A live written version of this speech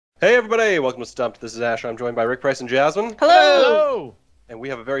Hey everybody, welcome to Stumpt. This is Asher. I'm joined by Rick, Price, and Jasmine. Hello! Hello! And we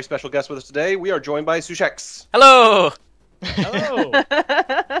have a very special guest with us today. We are joined by Sushex. Hello! Hello!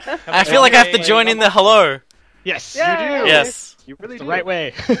 I feel like I have to join in the hello. Yes, Yay! you do! Yes. You really The do. right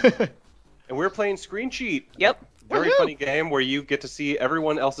way. And we're playing ScreenCheat. Yep. Very Woohoo! funny game where you get to see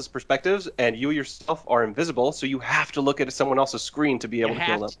everyone else's perspectives, and you yourself are invisible, so you have to look at someone else's screen to be able You to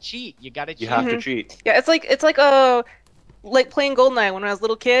kill have them. to cheat. You gotta cheat. You have to cheat. Yeah, it's like playing GoldenEye when I was a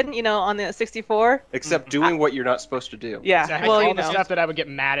little kid, you know, on the 64. Except doing what you're not supposed to do. Yeah. Exactly. Well, all you the know. stuff that I would get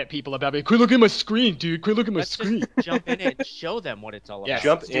mad at people about. Quit looking at my screen, dude. Quit looking at my Let's screen. just jump in it and show them what it's all about. Yes,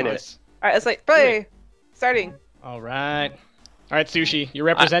 Jump let's do in it. this. All right, it's like play. Starting. All right. All right, Sushi, you're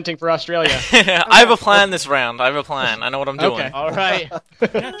representing for Australia. I have a plan this round. I have a plan. I know what I'm doing. Okay. All right.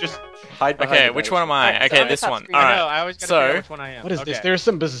 Just hide behind Okay, the which dice. one am I? Alright, so Okay, I'm this top one. screen. All I know. right. I always gotta So- figure out which one I am. What is okay. this? There's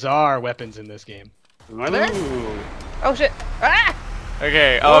some bizarre weapons in this game. Are there? Ooh. Oh shit. Ah!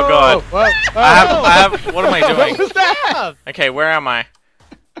 Okay. Oh god. Whoa, whoa, I have. What am I What doing? was that? Okay, where am I?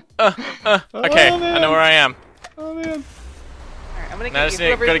 Okay, Oh, I man. know where I am. Oh, man. All right, I'm gonna Now I get just you.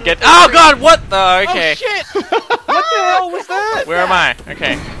 need- Whoever's gotta in get. the Oh screen. god! What the? Okay. Oh shit! What the hell was that? Where am I?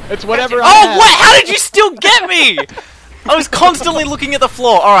 Okay. It's whatever I Oh have. what? How did you still get me? I was constantly looking at the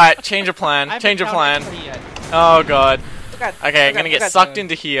floor. All right, change of I plan. haven't Change of found plan. anybody yet. Oh god. Oh, God. Okay, Oh, I'm gonna God. get Oh, God. sucked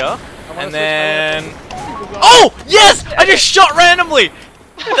into here, wanna and switch my then. weapons. Oh yes! I just shot randomly.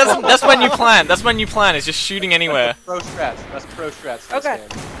 That's my new plan. That's my new plan. Is just shooting anywhere. Pro strats. That's pro strats. for Okay.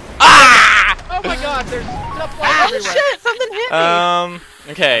 this game. Ah! Oh my god, there's stuff Oh everywhere. shit! Something hit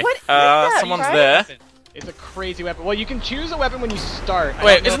me. Okay. What is that? Someone's Right? there. It's a crazy weapon. Well, you can choose a weapon when you start. I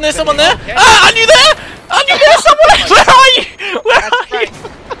Wait, don't know isn't if there someone there's there? any- Ah! Are you there? Are you there somewhere? Where are you? Where That's are you?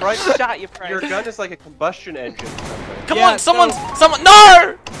 right. Right. Shot you, Price. Your gun is like a combustion engine or something. Come Yeah, on, someone. so-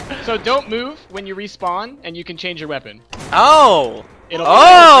 No! So don't move when you respawn, and you can change your weapon. Oh. It'll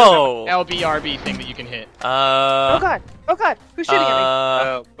Oh. be an LBRB thing that you can hit. Oh god. Oh god. Who's shooting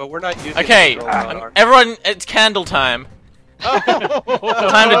at me? But we're not using Okay, the controls on our- everyone, it's candle time.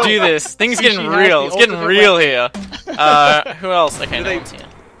 Time to do this. Things Sushi getting has real. the It's getting ultimate real here. Who else? Okay, Do no they- one's here.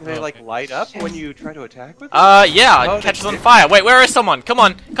 Do they like light up when you try to attack with them? Yeah, Oh, it catches they on do. fire. Wait, where is someone? Come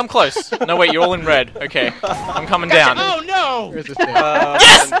on, come close. No, wait, you're all in red. Okay, I'm coming down. Oh no! Where's this thing?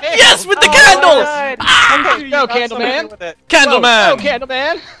 Yes! and- Yes, with the Oh, candles! God. Ah! You Go, got something Candleman. with it. Candleman! Oh,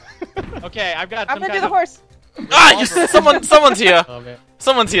 Candleman! Okay, I've got I'm some gonna do kind the of... horse. Ah, you, someone's here. Oh, man.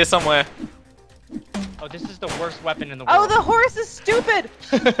 Someone's here somewhere. Oh, this is the worst weapon in the Oh, world. the horse is stupid.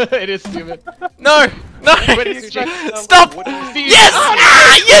 It is stupid. No, no! What do you expect? Stop! What do you- Yes!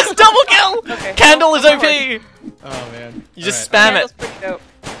 Ah, yes, double kill! Okay. Candle is OP! Oh, man. You just Alright. spam Candle's it. pretty dope.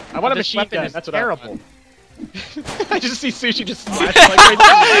 I want a This machine weapon gun. is That's what terrible. I want. I just see Sushi just slash like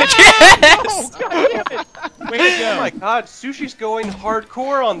right Yes! God damn it! Way to Oh go. my god, Sushi's going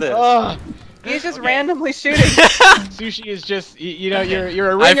hardcore on this. Oh, He's just Okay. randomly shooting. Sushi is just, you know, you're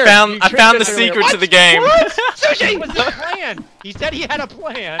a I ringer. found You the tricked us earlier. secret What? to the game. Sushi was his plan. He said he had a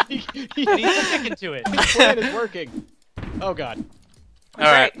plan, and he's sticking to it. His plan is working. Oh god.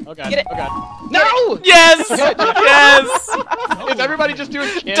 Alright. Oh god. Get it. Oh god. No! Yes! Yes! Is everybody just doing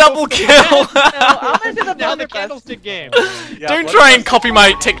candles? Double kill! No, I'm gonna do the Now the blunderbuss. candlestick game. Yeah, Don't what- try and copy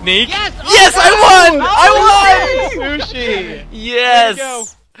my technique. Yes! Yes, I won! I won! Sushi! Yes! go.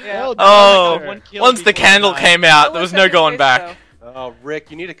 Yeah. Well done. Oh, got one kill once the before I candle died. came out, there was no going back. Oh,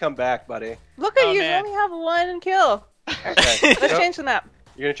 Rick, you need to come back, buddy. Look at Oh, you, man. you only have one kill. Okay. Let's So, change the map.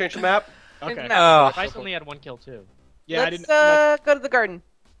 You're gonna change the map? Change Okay. the map. Oh. Bryce only had one kill too. Yeah, I Let's didn't. go to the garden.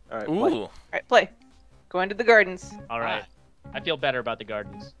 Alright, Ooh. Alright, play. Go into the gardens. All right. I feel better about the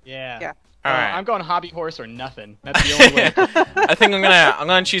gardens. Yeah. Yeah. Alright. I'm going hobby horse or nothing. That's the only way. I think I'm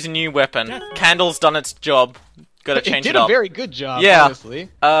gonna choose a new weapon. Candle's done its job. Gotta change it it did a up. very good job, Yeah. honestly.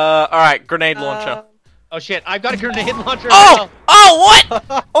 Alright, grenade launcher. Oh shit! I've got a grenade launcher. as Oh! well. Oh,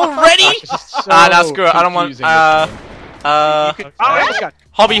 what? Already? It's just so Ah, no, screw it. I don't want. confusing, this game. You Oh, I just got.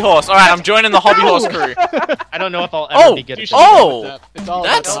 Hobby horse. Alright, I'm joining the hobby horse crew. I don't know if I'll Oh, ever be good at Sushi, this. Oh! it's all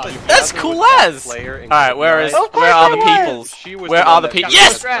That's about the hobby. that's cool as. Alright, where are the peoples? She was Where the are one the that people? got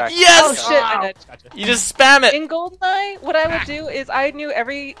Yes! distracted. Yes! Oh shit, I did. Gotcha. You just spam it. In GoldenEye, what I would do is I knew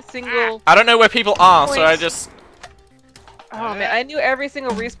every single. I don't know where people are, so I just. Oh man, I knew every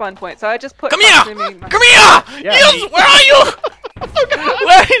single respawn point, so I just put. Come here! proximity in my- Come here! Yeah, Yes! me. Where are you?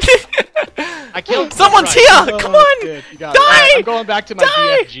 Where is it? I killed. Someone's Bryce. here! Oh, Come that's on! good. You got Die! it. Alright, I'm going back to my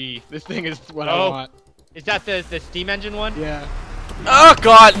Die! DFG. This thing is what I Oh. want. Is that the steam engine one? Yeah. Oh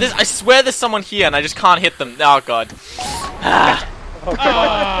god, I swear there's someone here and I just can't hit them. Oh god.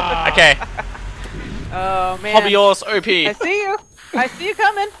 Ah. Okay, Oh man. hobby horse OP. I see you. I see you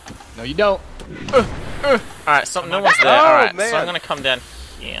coming. No, you don't. Alright, so no one's there. Oh, Alright, so man. I'm gonna come down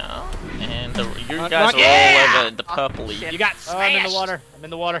here, and you Knock, guys knock. are all over the purpley. You got Oh, I'm in the smashed. water. I'm in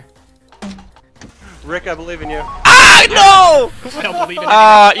the water. Rick, I believe in you. Ah, no! I don't believe in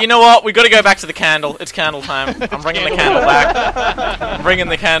anything. You know what? We gotta go back to the candle. It's candle time. I'm bringing the candle back. I'm bringing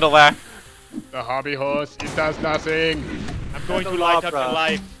the candle back. The hobby horse, it does nothing. I'm going to light up your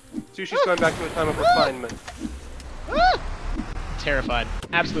life. Sushi's going back to a time of refinement. Terrified.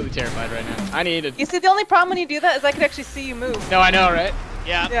 Absolutely terrified right now. I need it. You see, the only problem when you do that is I could actually see you move. No, I know, right?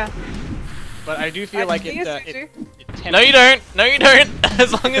 Yeah. Yeah. But I do feel I like see it, you, it Sushi. tempts No, you don't. No, you don't.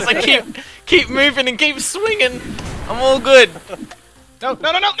 As long as I keep moving and keep swinging, I'm all good. No,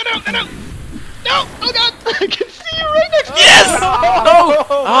 no, no, no, no, no, no! No! Oh god! I can see you right next to me! Yes! No!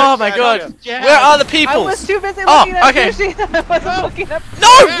 Oh my god. Jazz. Where are the I people? was too busy Oh, looking at okay. Sushi that I wasn't looking up. No!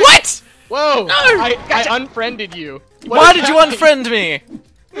 What? Whoa! No! I unfriended you. What Why is did you happening? unfriend me?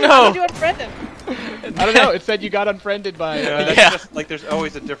 How did you No. unfriend him? I don't know, it said you got unfriended by... That's Yeah. just, like, there's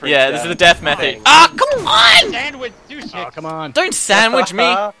always a different. Yeah, this is the death method. thing. Ah, come on! Sandwich sushi. Oh, come on. Don't sandwich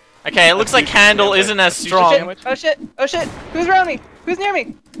me. Okay, it looks like Candle isn't as strong. Sandwich. Oh shit! Oh shit! Who's around me? Who's near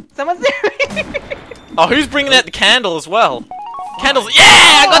me? Someone's near me! Oh, who's bringing out the candle as well? Candles. Yeah,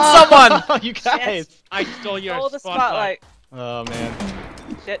 I got someone. Oh, you guys! I stole your Stole the spotlight. Oh man.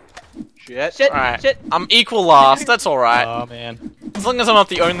 Shit! Shit. Shit! Alright. Shit! I'm equal last. That's all right. Oh man. As long as I'm not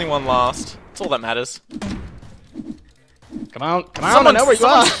the only one last. That's all that matters. Come on, come on, I know where you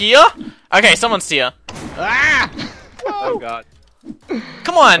are! Someone's here? Okay, someone's here. Ah! Oh god.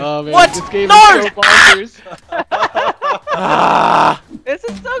 Come on. Oh man, What? this game No! is so bonkers. Ah! This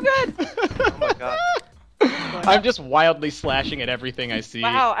is so good! Oh my god. I'm just wildly slashing at everything I see.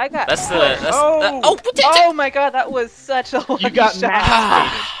 Wow, I got. That's the. That's Oh! oh, Oh my god, that was such a lucky You got shot.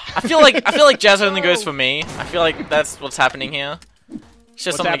 mashed. I feel like Jazz only goes for me. I feel like that's what's happening here. It's just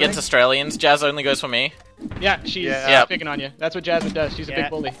What's something against happening? Australians. Jazz only goes for me. Yeah, she's Yeah. picking on you. That's what Jasmine does. She's a Yeah. big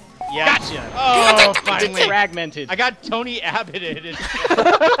bully. Yeah. Gotcha! Oh, finally. Fragmented. I got Tony Abboted. What is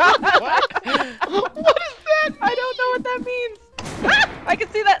that? I don't know what that means. Ah! I can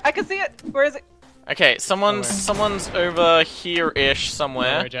see that. I can see it. Where is it? Okay, someone's over here-ish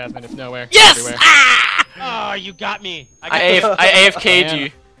somewhere. Nowhere, Jasmine. It's nowhere. It's Yes! everywhere. Oh, you got me. I AFK'd Yeah.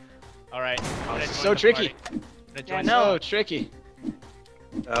 you. All right. I'm gonna so join the tricky. party. I'm gonna Yeah, join no. So tricky.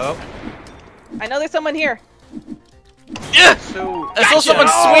 Oh. I know there's someone here. Yeah! So. I saw someone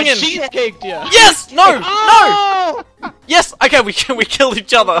Oh, swinging. cheesecaked you. Yes! No! No! Oh! Yes! Okay, we killed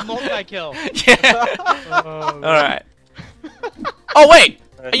each other. Multi-kill. Yeah. Oh, All right. Oh wait,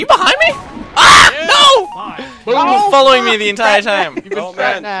 are you behind me? Ah! Fine. No! You've been following me the entire time. You've been Oh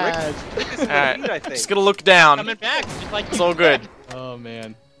man, fraternized. Rick is in the Alright, lead, I think. just gotta look down. Coming back, just like It's you all good. Oh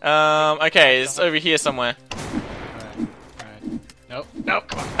man. Okay, it's over here somewhere. Alright. Alright. Nope. Nope.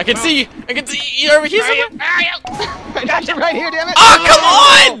 Come on. I can see you. I can see you over here somewhere. I got you right here, damn it.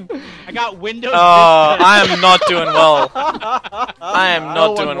 Oh, come on! I got Windows. Oh, Vista. I am not doing well. I am No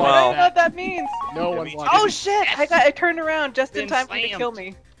not one doing wants I don't know well. what that means. No Yeah, one me wants Oh it. shit! I turned around just in Been time for you to slammed. kill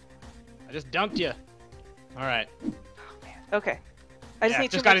me. I just dunked you. Alright. Okay. I just Yeah,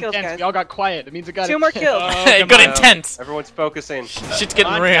 need just two more got kills, intense. guys. We all got quiet. It means it got Two more intense. kills. Oh, It come got on. intense. Everyone's focusing. Shit's getting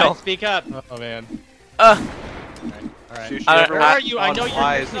Come on, real. guys, speak up. Oh man. Uh, Alright. Sushi, I- everyone Where are you? I on know you're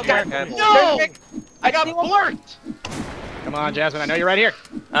flies somewhere. with candles. No! Rick, I got see one more. borked. Come on, Jasmine. I know you're right here.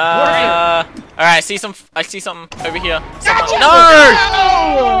 All right. I see something over here. Someone. Gotcha!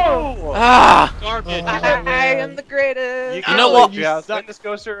 No! No! Ah! Garbage. I am the greatest. You know what? Jazz, this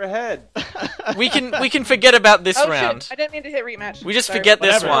goes to her head. We can forget about this Oh round. shit! I didn't mean to hit rematch. We just Sorry. forget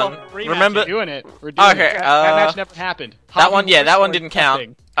this Whatever. one. Rematch. Remember We're doing it. We're doing Okay, it. That match uh, never happened. that one? Hobby Yeah, that one horse didn't or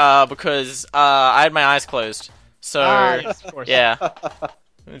count. nothing. Because I had my eyes closed. So Yes, of course. yeah, it's a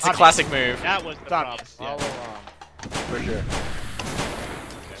Obvious. classic move. That was the It's problem. obvious, yeah. All along. For sure.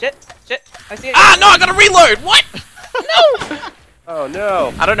 Shit! Shit! I see it. Ah no! I gotta reload. What? No! Oh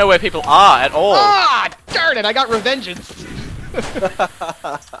no. I don't know where people are at all. Ah, darn it! I got revengeance.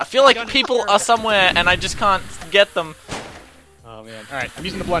 I feel like people are somewhere and I just can't get them. Oh man. All right, I'm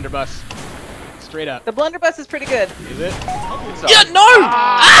using the blunderbuss. Straight up. The blunderbuss is pretty good. Is it? Yeah, no!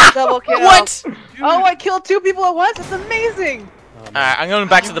 Ah! Double kill. What? Oh, I killed two people at once. It's amazing. Alright, I'm going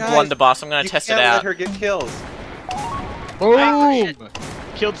back to the guys- blunderbuss. I'm gonna You test can't it let out. her get kills. Boom!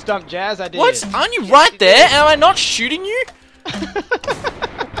 Killed Stumpt Jazz. I did. What? Aren't you right there? Am I not shooting you?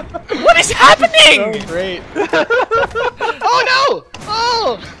 What is happening? So great. Oh no!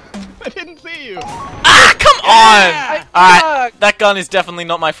 Oh! I didn't see you. Ah, come Yeah! on! Alright, Fuck. that gun is definitely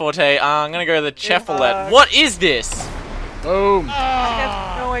not my forte. I'm gonna go the Chevrolet. Fuck. What is this? Boom. I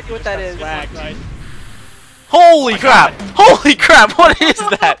have no idea what that is. Swag. Right. Holy crap! Holy crap! What is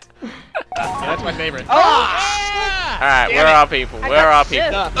that? that's my favorite. Oh, Alright, where are people? Where are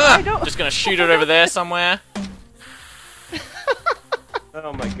people? I don't. Just gonna shoot it over there somewhere.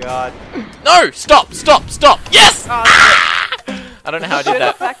 Oh my god. No! Stop! Stop! Stop! Yes! Oh, I don't know how I did should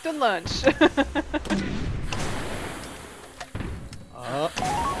have that. packed a lunch.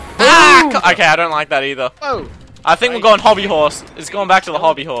 Okay, I don't like that either. Whoa. I think we're going hobby horse. It's going back to the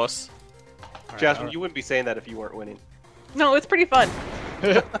hobby horse. Jasmine, you wouldn't be saying that if you weren't winning. No, it's pretty fun.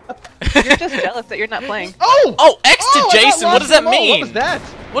 You're just jealous that you're not playing. Oh! Oh, X to I got Jason. What lost does that in the mall. mean? What was that?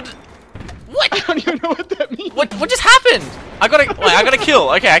 What? I What? don't even know what that means. What just happened? I got a kill.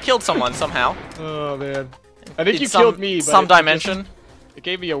 Okay, I killed someone somehow. Oh man. I think In you some- killed me, but some it just- dimension. It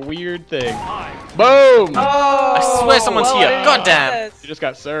gave me a weird thing. Boom! Oh, I swear someone's well, here. I didn't God know damn. this. You just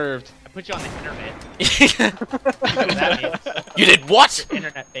got served. I put you on the internet. What that means. You did what?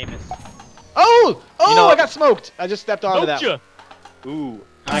 Internet famous. Oh! Oh! You know- I got smoked. I just stepped onto that. Don't you? Ooh.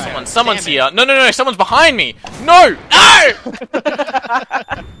 Someone's Damn it. here. No, no, no, someone's behind me. No! No! I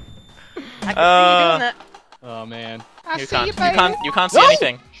can see you doing that. Oh man. You can't see No!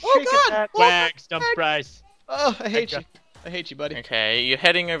 anything. Oh god! Wag, Stumpt Price. Oh, I hate you. I hate you, buddy. Okay, you're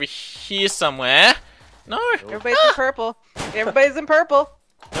heading over here somewhere. No. Everybody's in purple. Everybody's in purple.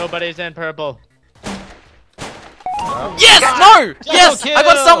 Nobody's in purple. Yes! No! Yes! kill! I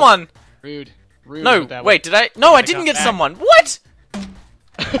got someone! Rude. Rude. No, with that wait, did I? No, I didn't come get back. someone. What?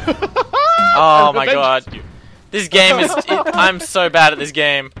 Oh my god. This game is. I'm so bad at this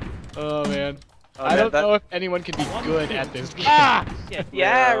game. one. Oh man. Oh, I man, don't that- know if anyone can be good at this game. Ah! Shit.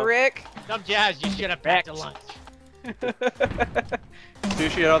 Yeah, No. Rick. Some jazz, you should have packed a lunch.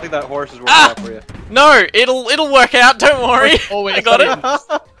 Sushi, I don't think that horse is working Ah! out for you. No, it'll work out. Don't worry. Always I got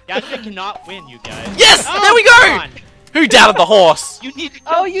it. Jasmine cannot win, you guys. Yes! Oh, There we come go! on. Who doubted the horse? You need to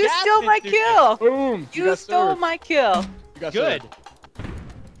Oh, kill you stole Jasmine, my Sushi. kill. Boom! You got stole served. my kill. You got Good. served.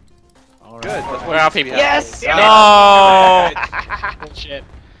 All right. Good. That's what Where are used to be people? Yes! happening. No! Bullshit.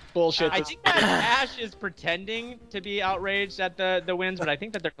 Bullshit. I think that Ash is pretending to be outraged at the wins, but I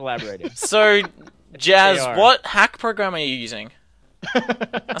think that they're collaborating. So, Jazz, They are. what hack program are you using?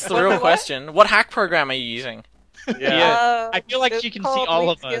 That's the What, real what? question. What hack program are you using? Yeah. I feel like it's she can see called all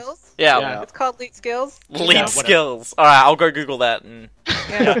Lead of us. Skills. Yeah, Yeah. It's called Lead Skills. lead Yeah, whatever. skills. Alright, I'll go Google that. And...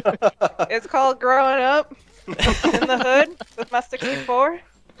 Yeah. It's called Growing Up in the Hood with my 64.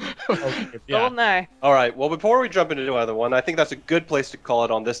 Yeah. Oh, no. All right. Well, before we jump into another one, I think that's a good place to call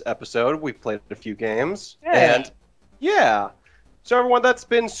it on this episode. We've played a few games, Yeah. and yeah. So everyone, that's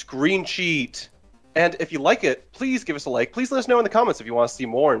been ScreenCheat. And if you like it, please give us a like. Please let us know in the comments if you want to see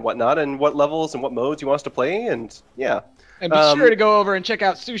more and whatnot, and what levels and what modes you want us to play. And yeah, And be sure to go over and check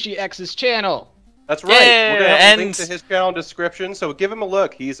out Sushi X's channel. that's right. Yeah, We're gonna have a and- link to his channel description, so give him a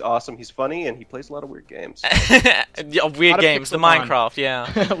look. He's awesome. He's funny, and he plays a lot of weird games. Yeah, weird Lot of games, the Pixelmon. Minecraft,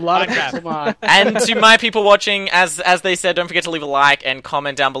 yeah. A lot of Minecraft. Pixelmon. And to my people watching, as they said, don't forget to leave a like and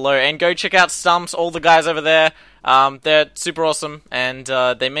comment down below, and go check out Stumpt, all the guys over there. They're super awesome, and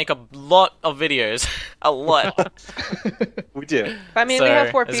they make a lot of videos. A lot. We do. I mean, So, we have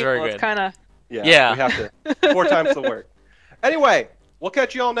 4 it's people. very It's good. kind of. Yeah. Yeah. We have to 4 times the work. Anyway, we'll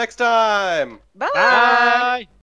catch you all next time. Bye. Bye.